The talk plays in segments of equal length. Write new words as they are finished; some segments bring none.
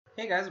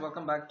Hey guys,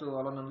 welcome back to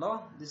All on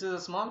Law. This is a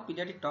small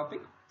pediatric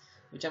topic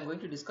which I'm going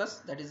to discuss,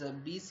 that is a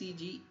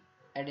BCG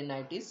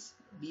adenitis.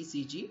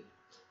 BCG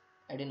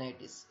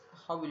adenitis.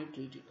 How will you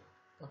treat it?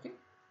 Okay,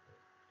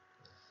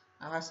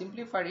 I have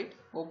simplified it.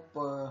 Hope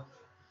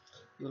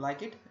you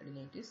like it.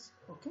 Adenitis.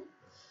 Okay.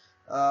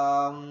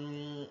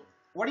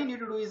 What you need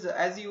to do is,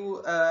 as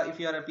you if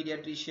you are a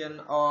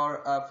pediatrician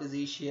or a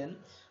physician,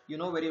 you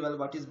know very well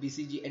what is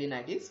BCG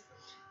adenitis.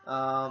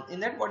 In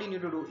that, what you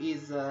need to do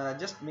is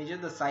just measure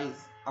the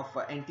size of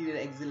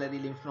anterior axillary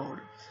lymph node.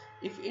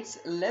 If it's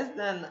less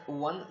than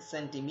 1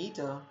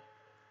 centimeter,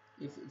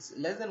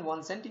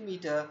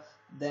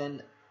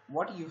 then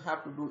what you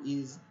have to do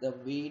is the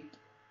wait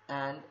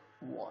and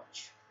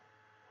watch.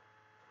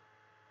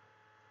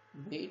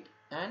 Wait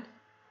and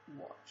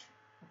watch.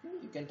 Okay,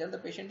 you can tell the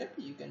patient that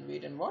you can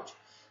wait and watch.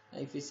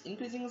 If it's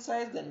increasing in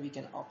size, then we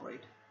can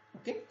operate.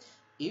 Okay,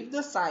 if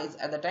the size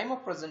at the time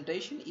of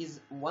presentation is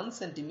 1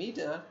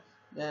 centimeter,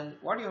 then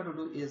what you have to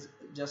do is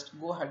just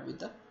go ahead with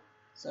the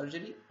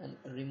surgery and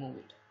remove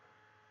it.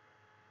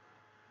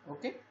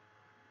 Okay,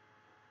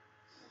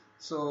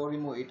 so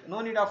remove it.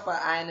 No need of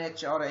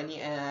INH or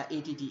any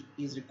ATT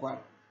is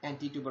required,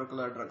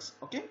 anti-tubercular drugs.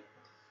 Okay,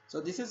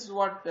 so this is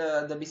what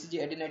the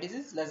BCG adenitis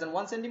is. Less than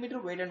 1 centimeter,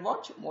 wait and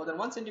watch. More than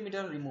 1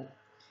 centimeter, remove.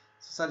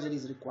 Surgery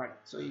is required.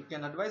 So you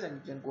can advise and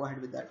you can go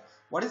ahead with that.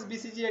 What is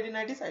BCG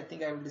adenitis? I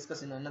think I will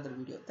discuss in another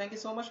video. Thank you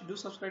so much. Do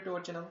subscribe to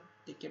our channel.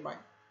 Take care. Bye.